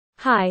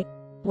Hi.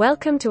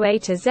 Welcome to A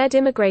to Z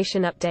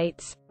Immigration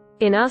Updates.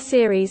 In our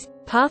series,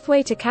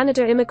 Pathway to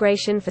Canada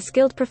Immigration for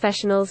Skilled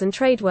Professionals and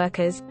Trade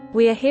Workers,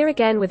 we are here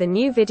again with a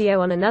new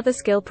video on another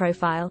skill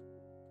profile.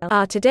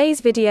 Our today's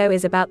video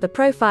is about the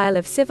profile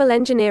of civil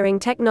engineering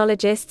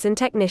technologists and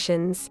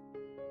technicians.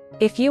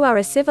 If you are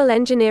a civil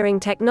engineering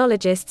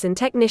technologists and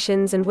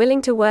technicians and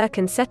willing to work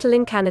and settle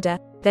in Canada,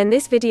 then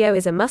this video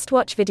is a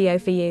must-watch video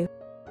for you.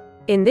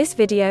 In this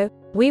video,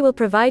 we will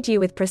provide you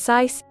with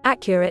precise,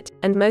 accurate,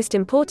 and most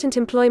important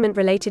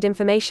employment-related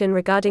information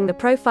regarding the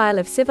profile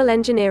of civil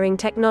engineering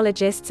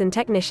technologists and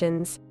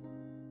technicians.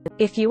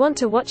 If you want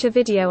to watch a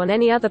video on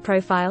any other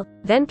profile,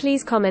 then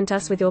please comment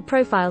us with your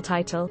profile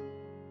title,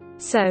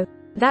 so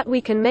that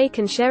we can make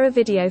and share a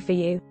video for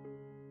you.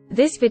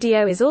 This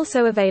video is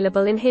also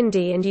available in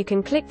Hindi and you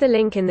can click the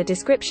link in the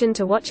description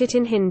to watch it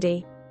in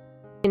Hindi.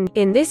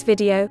 In this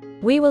video,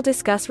 we will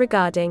discuss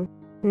regarding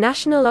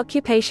National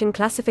Occupation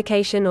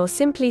Classification, or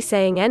simply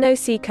saying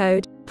NOC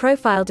code,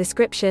 profile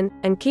description,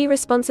 and key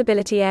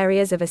responsibility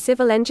areas of a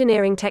civil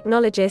engineering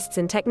technologists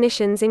and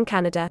technicians in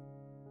Canada.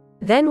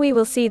 Then we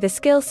will see the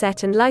skill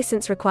set and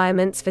license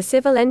requirements for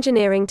civil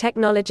engineering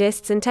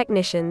technologists and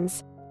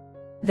technicians.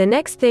 The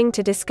next thing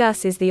to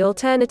discuss is the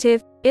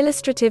alternative,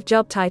 illustrative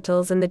job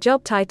titles and the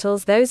job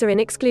titles those are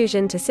in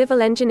exclusion to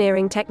civil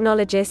engineering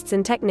technologists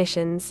and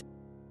technicians.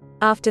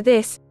 After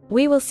this,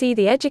 we will see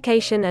the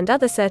education and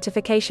other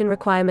certification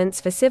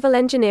requirements for civil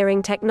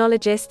engineering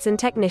technologists and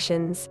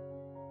technicians.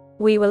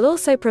 We will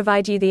also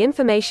provide you the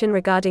information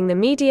regarding the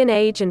median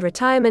age and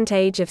retirement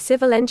age of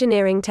civil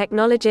engineering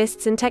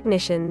technologists and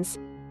technicians.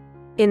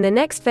 In the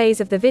next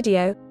phase of the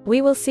video,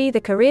 we will see the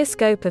career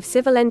scope of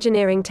civil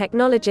engineering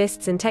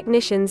technologists and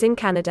technicians in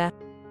Canada.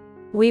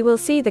 We will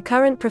see the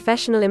current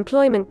professional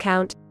employment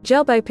count,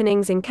 job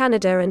openings in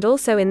Canada and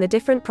also in the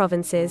different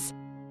provinces.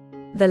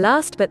 The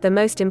last but the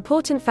most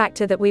important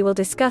factor that we will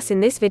discuss in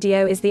this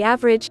video is the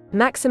average,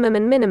 maximum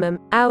and minimum,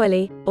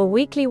 hourly, or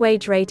weekly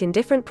wage rate in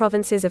different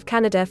provinces of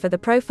Canada for the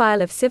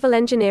profile of civil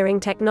engineering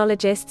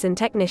technologists and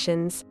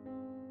technicians.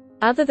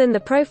 Other than the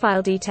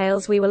profile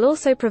details, we will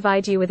also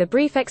provide you with a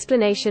brief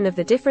explanation of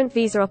the different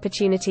visa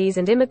opportunities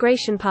and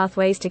immigration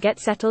pathways to get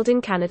settled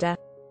in Canada.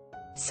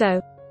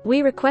 So,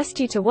 we request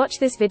you to watch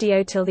this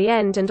video till the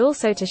end and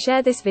also to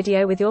share this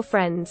video with your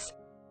friends.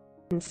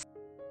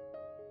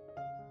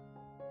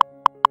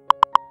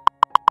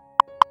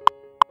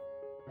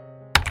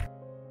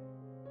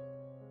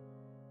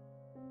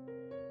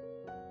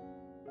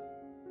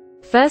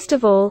 First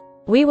of all,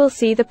 we will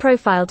see the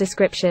profile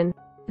description.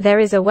 There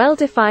is a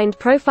well-defined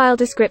profile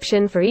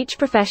description for each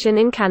profession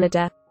in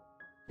Canada.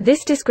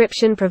 This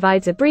description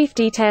provides a brief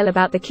detail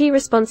about the key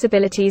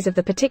responsibilities of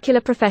the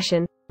particular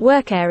profession,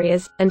 work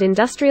areas, and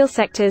industrial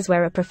sectors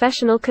where a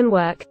professional can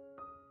work.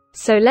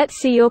 So let's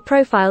see your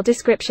profile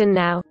description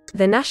now.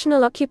 The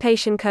National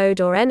Occupation Code,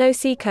 or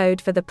NOC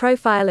code, for the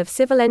profile of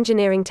civil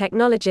engineering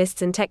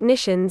technologists and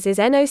technicians is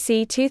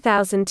NOC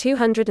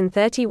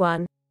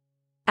 2231.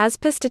 As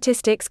per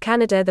Statistics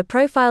Canada, the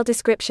profile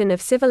description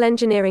of civil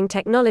engineering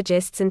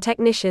technologists and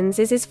technicians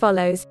is as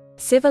follows.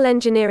 Civil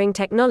engineering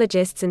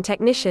technologists and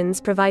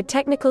technicians provide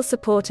technical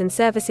support and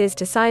services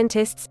to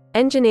scientists,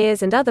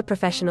 engineers and other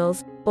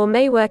professionals, or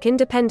may work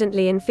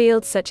independently in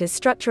fields such as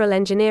structural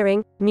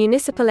engineering,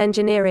 municipal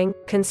engineering,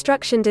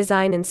 construction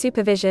design and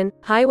supervision,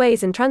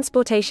 highways and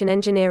transportation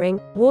engineering,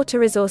 water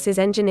resources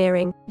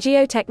engineering,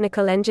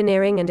 geotechnical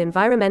engineering and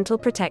environmental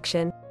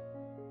protection.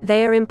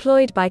 They are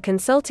employed by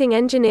consulting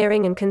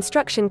engineering and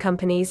construction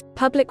companies,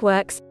 public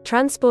works,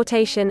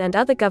 transportation and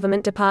other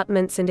government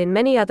departments and in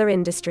many other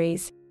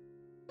industries.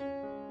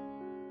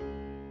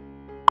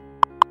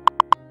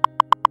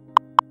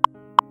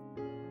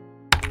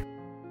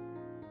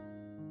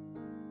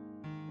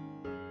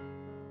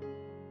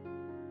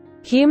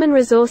 Human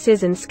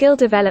Resources and Skill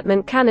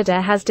Development Canada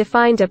has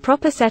defined a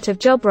proper set of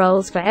job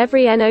roles for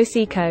every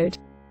NOC code.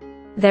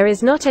 There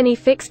is not any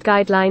fixed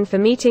guideline for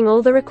meeting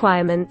all the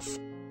requirements.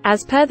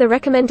 As per the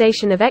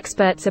recommendation of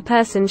experts, a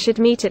person should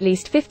meet at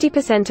least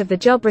 50% of the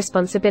job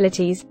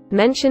responsibilities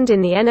mentioned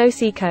in the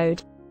NOC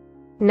code.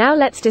 Now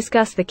let's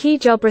discuss the key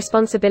job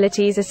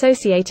responsibilities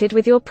associated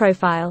with your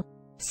profile.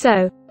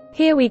 So,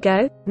 here we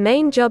go.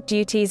 Main job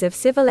duties of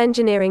civil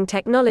engineering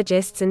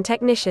technologists and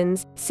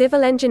technicians.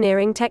 Civil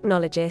engineering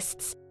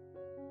technologists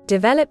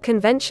develop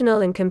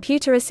conventional and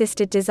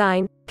computer-assisted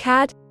design,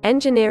 CAD,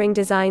 engineering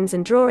designs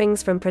and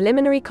drawings from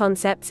preliminary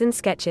concepts and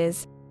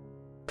sketches.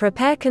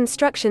 Prepare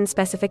construction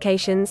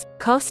specifications,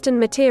 cost and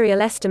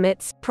material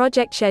estimates,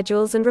 project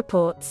schedules and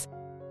reports.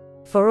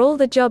 For all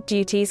the job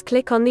duties,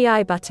 click on the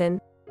I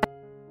button.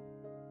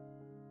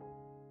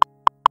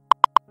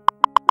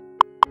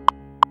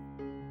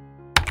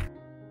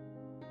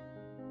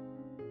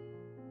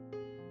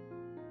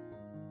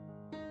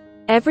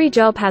 Every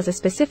job has a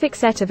specific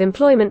set of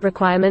employment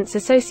requirements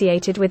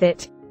associated with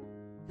it.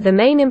 The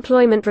main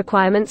employment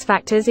requirements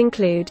factors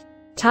include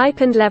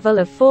type and level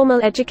of formal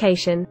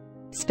education,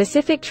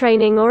 specific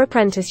training or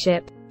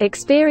apprenticeship,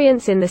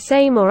 experience in the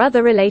same or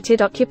other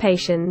related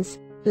occupations,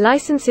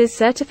 Licenses,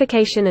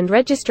 certification and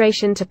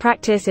registration to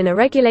practice in a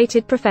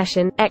regulated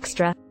profession,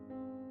 extra.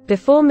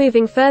 Before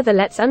moving further,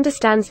 let's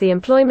understand the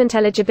employment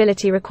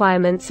eligibility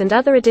requirements and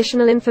other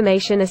additional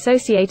information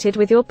associated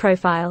with your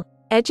profile.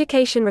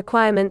 Education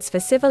requirements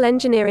for civil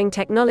engineering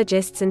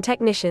technologists and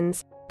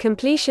technicians.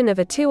 Completion of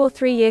a 2 or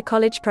 3 year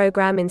college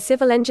program in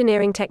civil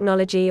engineering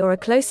technology or a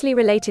closely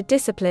related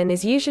discipline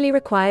is usually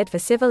required for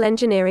civil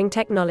engineering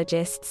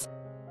technologists.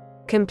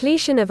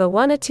 Completion of a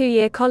 1 or 2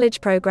 year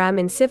college program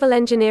in civil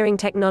engineering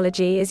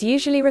technology is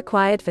usually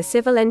required for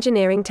civil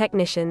engineering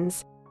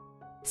technicians.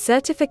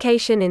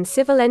 Certification in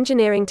civil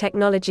engineering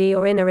technology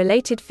or in a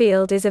related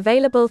field is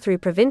available through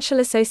provincial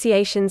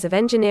associations of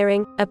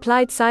engineering,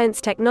 applied science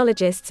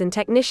technologists and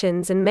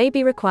technicians and may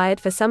be required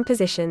for some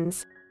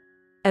positions.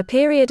 A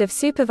period of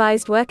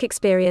supervised work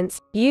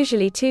experience,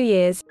 usually 2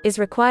 years, is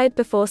required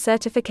before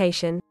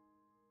certification.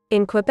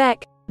 In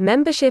Quebec,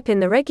 membership in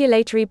the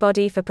regulatory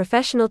body for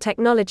professional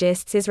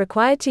technologists is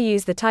required to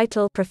use the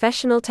title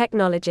Professional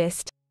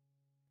Technologist.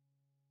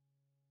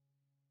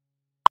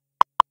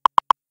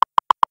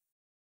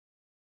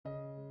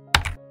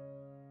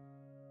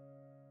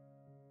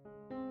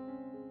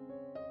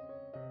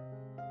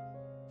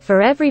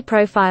 For every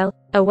profile,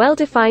 a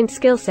well-defined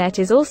skill set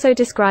is also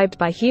described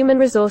by Human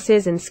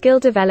Resources and Skill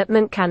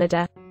Development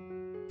Canada.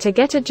 To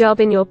get a job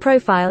in your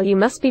profile, you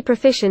must be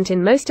proficient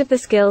in most of the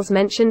skills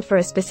mentioned for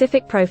a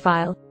specific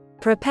profile.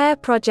 Prepare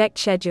project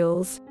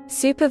schedules.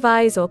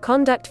 Supervise or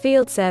conduct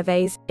field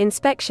surveys,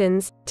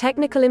 inspections,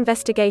 technical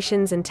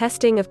investigations and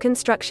testing of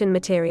construction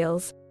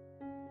materials.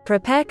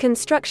 Prepare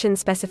construction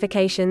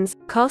specifications,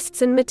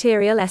 costs and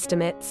material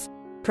estimates.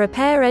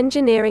 Prepare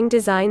engineering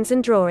designs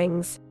and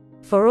drawings.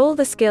 For all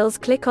the skills,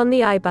 click on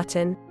the I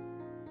button.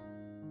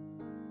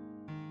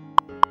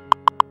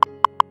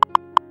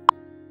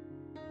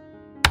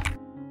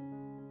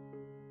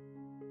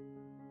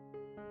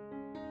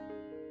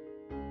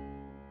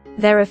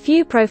 There are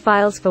few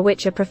profiles for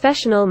which a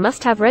professional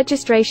must have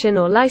registration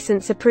or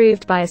license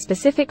approved by a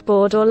specific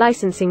board or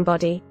licensing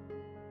body.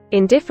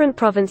 In different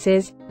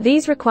provinces,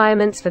 these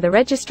requirements for the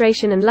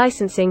registration and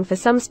licensing for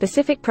some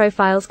specific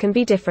profiles can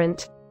be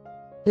different.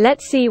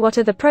 Let's see what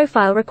are the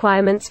profile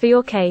requirements for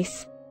your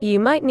case. You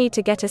might need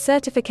to get a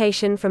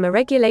certification from a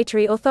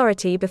regulatory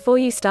authority before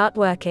you start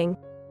working.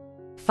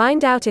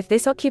 Find out if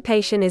this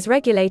occupation is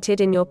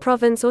regulated in your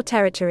province or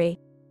territory.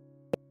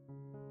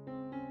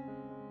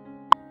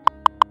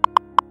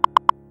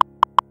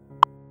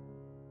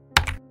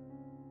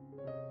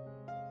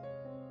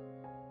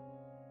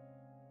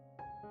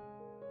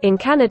 In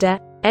Canada,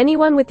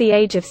 anyone with the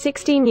age of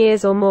 16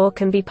 years or more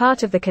can be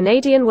part of the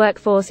Canadian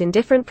workforce in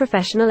different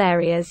professional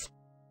areas.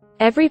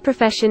 Every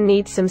profession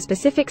needs some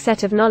specific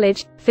set of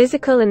knowledge,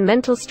 physical and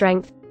mental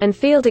strength, and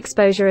field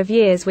exposure of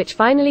years which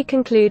finally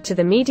conclude to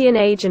the median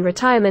age and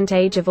retirement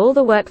age of all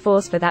the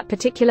workforce for that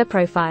particular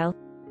profile.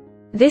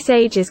 This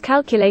age is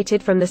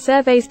calculated from the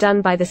surveys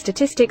done by the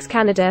Statistics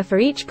Canada for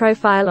each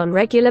profile on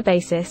regular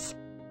basis.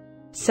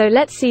 So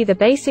let's see the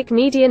basic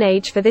median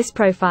age for this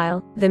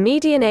profile. The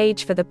median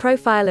age for the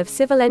profile of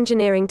civil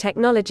engineering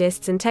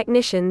technologists and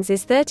technicians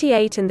is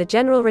 38 and the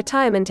general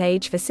retirement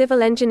age for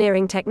civil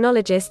engineering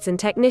technologists and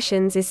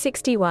technicians is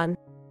 61.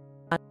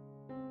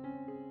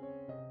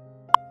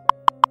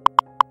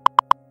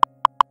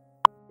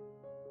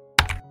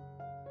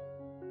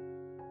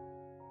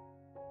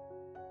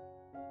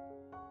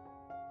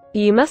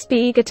 You must be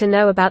eager to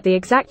know about the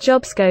exact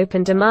job scope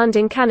and demand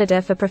in Canada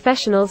for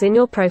professionals in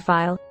your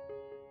profile.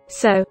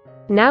 So,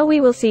 now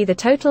we will see the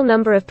total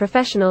number of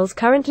professionals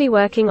currently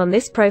working on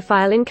this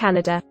profile in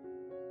Canada.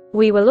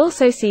 We will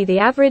also see the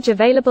average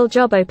available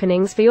job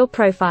openings for your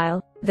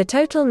profile. The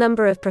total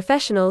number of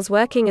professionals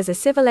working as a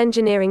civil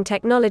engineering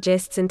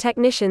technologists and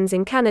technicians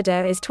in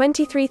Canada is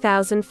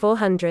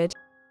 23,400.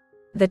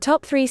 The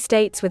top 3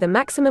 states with a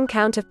maximum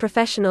count of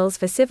professionals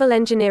for civil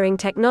engineering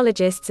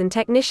technologists and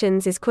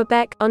technicians is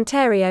Quebec,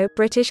 Ontario,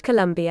 British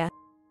Columbia.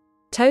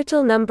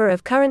 Total number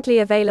of currently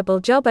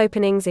available job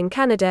openings in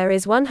Canada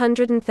is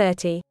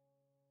 130.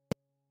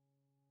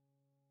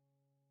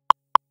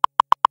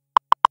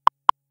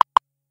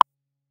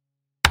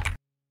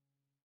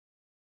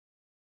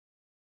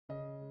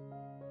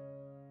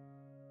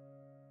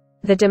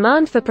 The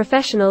demand for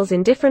professionals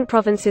in different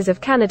provinces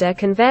of Canada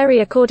can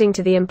vary according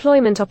to the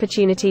employment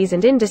opportunities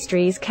and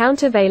industries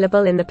count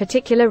available in the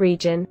particular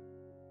region.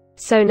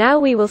 So now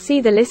we will see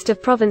the list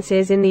of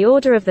provinces in the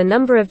order of the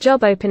number of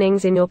job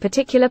openings in your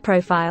particular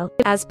profile.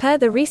 As per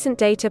the recent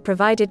data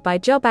provided by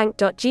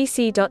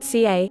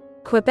jobbank.gc.ca,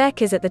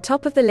 Quebec is at the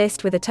top of the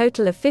list with a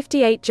total of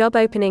 58 job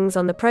openings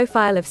on the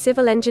profile of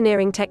civil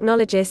engineering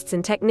technologists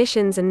and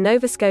technicians, and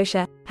Nova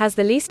Scotia has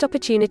the least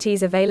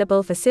opportunities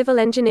available for civil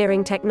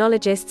engineering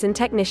technologists and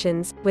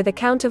technicians, with a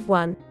count of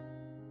 1.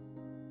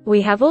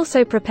 We have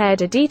also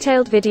prepared a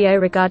detailed video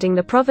regarding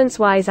the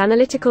province-wise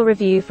analytical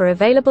review for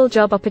available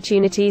job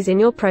opportunities in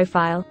your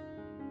profile.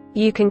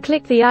 You can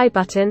click the I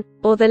button,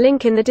 or the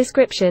link in the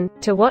description,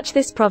 to watch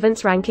this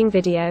province ranking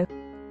video.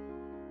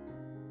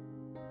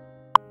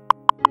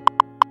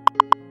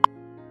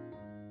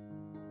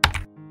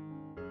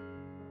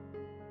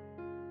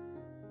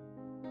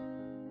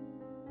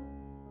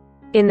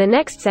 In the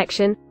next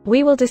section,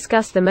 we will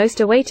discuss the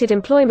most awaited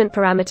employment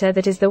parameter,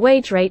 that is the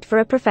wage rate for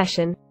a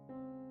profession.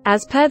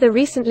 As per the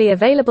recently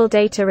available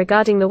data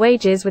regarding the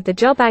wages with the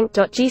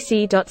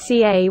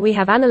jobbank.gc.ca, we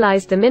have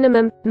analyzed the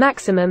minimum,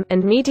 maximum,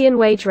 and median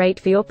wage rate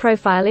for your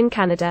profile in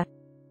Canada.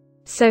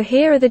 So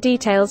here are the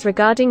details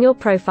regarding your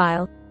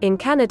profile. In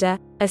Canada,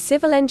 a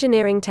civil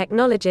engineering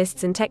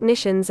technologists and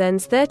technicians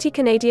earns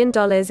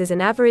 $30 as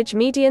an average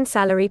median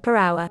salary per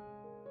hour.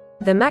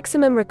 The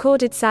maximum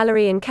recorded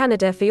salary in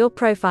Canada for your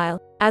profile,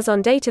 as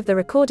on date of the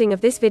recording of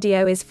this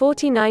video, is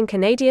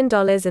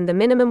 $49 and the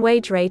minimum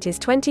wage rate is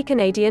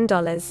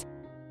 $20.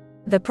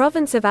 The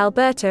province of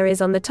Alberta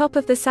is on the top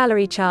of the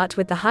salary chart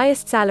with the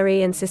highest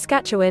salary, and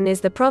Saskatchewan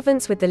is the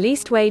province with the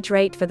least wage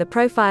rate for the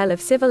profile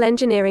of civil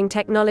engineering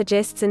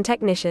technologists and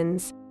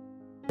technicians.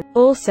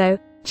 Also,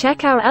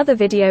 check our other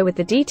video with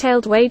the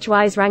detailed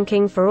wage-wise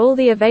ranking for all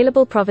the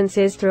available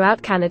provinces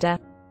throughout Canada.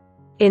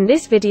 In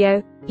this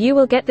video, you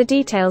will get the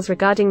details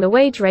regarding the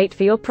wage rate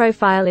for your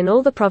profile in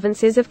all the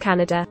provinces of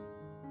Canada.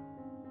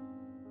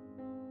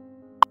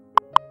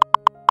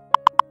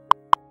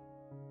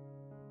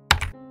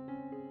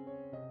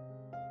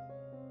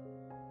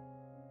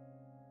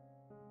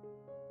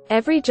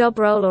 Every job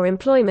role or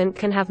employment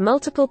can have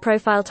multiple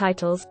profile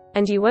titles,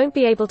 and you won't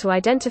be able to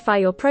identify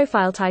your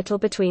profile title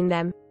between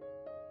them.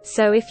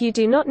 So if you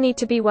do not need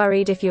to be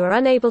worried if you are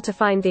unable to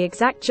find the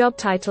exact job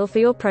title for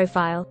your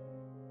profile.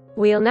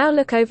 We'll now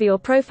look over your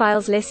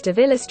profile's list of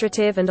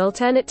illustrative and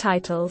alternate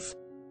titles.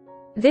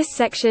 This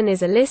section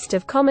is a list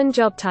of common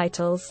job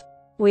titles.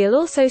 We'll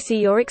also see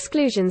your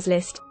exclusions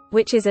list,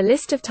 which is a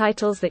list of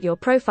titles that your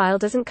profile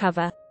doesn't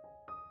cover.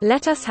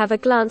 Let us have a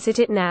glance at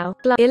it now.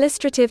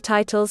 Illustrative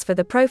titles for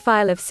the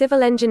profile of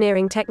civil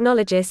engineering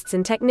technologists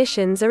and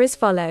technicians are as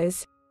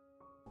follows: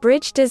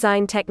 Bridge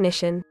Design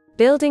Technician,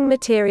 Building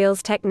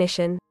Materials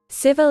Technician,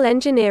 Civil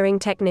Engineering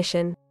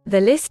Technician.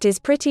 The list is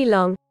pretty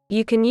long.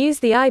 You can use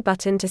the I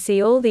button to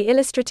see all the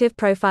illustrative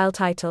profile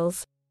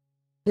titles.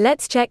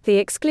 Let's check the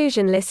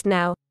exclusion list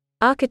now.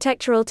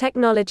 Architectural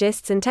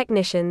technologists and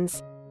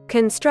technicians,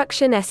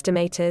 construction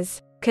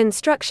estimators,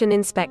 construction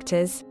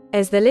inspectors.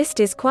 As the list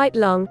is quite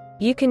long,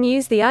 you can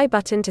use the I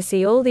button to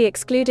see all the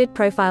excluded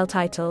profile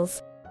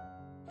titles.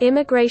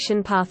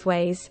 Immigration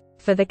pathways.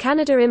 For the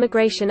Canada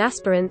immigration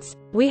aspirants,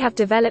 we have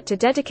developed a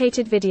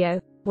dedicated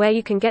video, where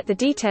you can get the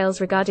details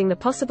regarding the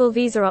possible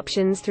visa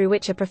options through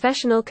which a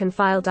professional can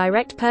file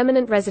direct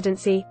permanent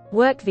residency,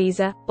 work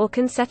visa, or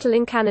can settle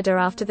in Canada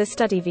after the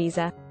study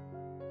visa.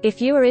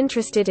 If you are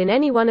interested in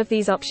any one of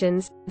these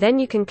options, then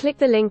you can click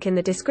the link in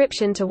the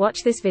description to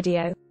watch this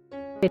video.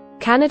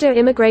 Canada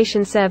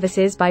Immigration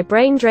Services by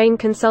Brain Drain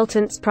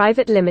Consultants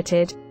Private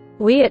Limited.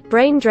 We at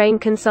Brain Drain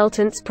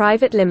Consultants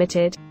Private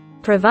Limited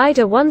provide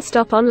a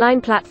one-stop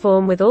online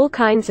platform with all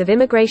kinds of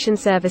immigration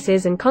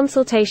services and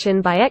consultation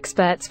by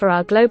experts for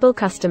our global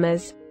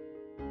customers.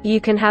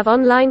 You can have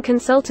online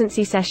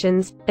consultancy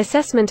sessions,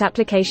 assessment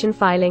application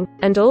filing,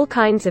 and all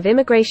kinds of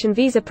immigration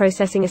visa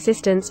processing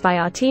assistance by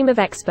our team of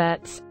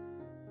experts.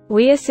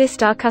 We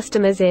assist our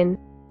customers in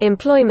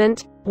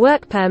employment,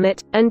 work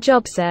permit, and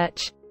job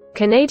search,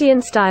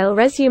 Canadian-style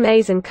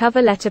resumes and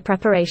cover letter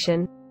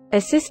preparation,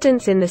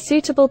 assistance in the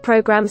suitable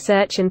program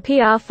search and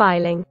PR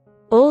filing,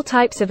 all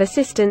types of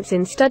assistance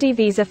in study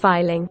visa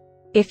filing.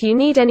 If you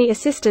need any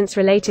assistance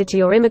related to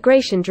your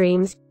immigration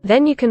dreams,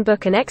 then you can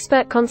book an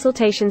expert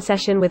consultation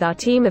session with our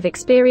team of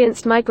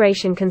experienced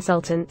migration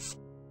consultants.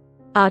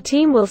 Our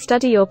team will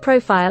study your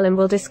profile and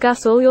will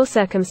discuss all your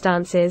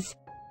circumstances.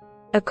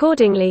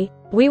 Accordingly,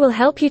 we will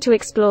help you to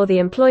explore the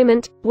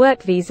employment,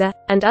 work visa,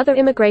 and other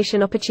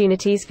immigration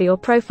opportunities for your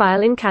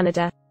profile in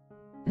Canada.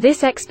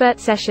 This expert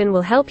session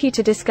will help you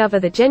to discover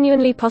the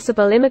genuinely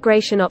possible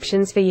immigration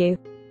options for you.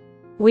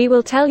 We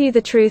will tell you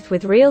the truth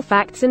with real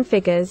facts and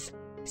figures.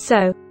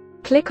 So,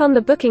 click on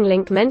the booking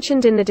link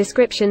mentioned in the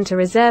description to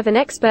reserve an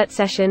expert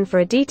session for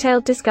a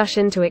detailed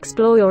discussion to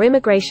explore your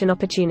immigration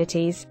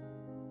opportunities.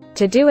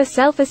 To do a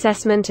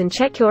self-assessment and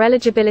check your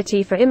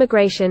eligibility for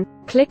immigration,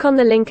 click on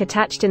the link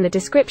attached in the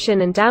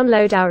description and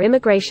download our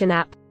immigration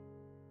app.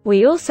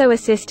 We also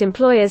assist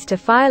employers to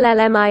file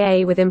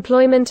LMIA with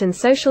Employment and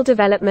Social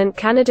Development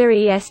Canada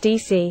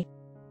 (ESDC).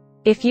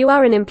 If you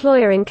are an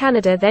employer in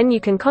Canada, then you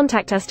can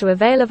contact us to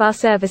avail of our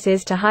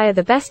services to hire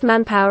the best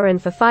manpower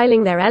and for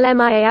filing their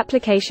LMIA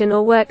application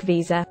or work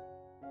visa.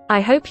 I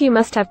hope you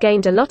must have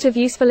gained a lot of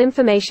useful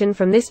information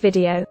from this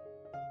video.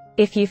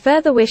 If you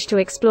further wish to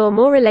explore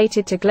more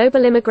related to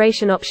global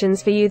immigration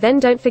options for you, then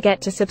don't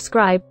forget to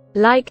subscribe,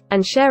 like,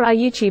 and share our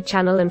YouTube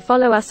channel and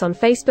follow us on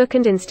Facebook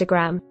and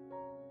Instagram.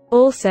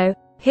 Also,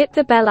 hit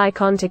the bell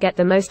icon to get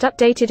the most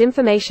updated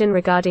information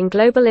regarding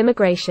global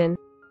immigration.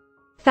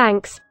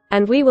 Thanks.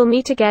 And we will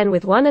meet again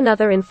with one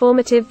another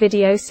informative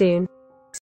video soon.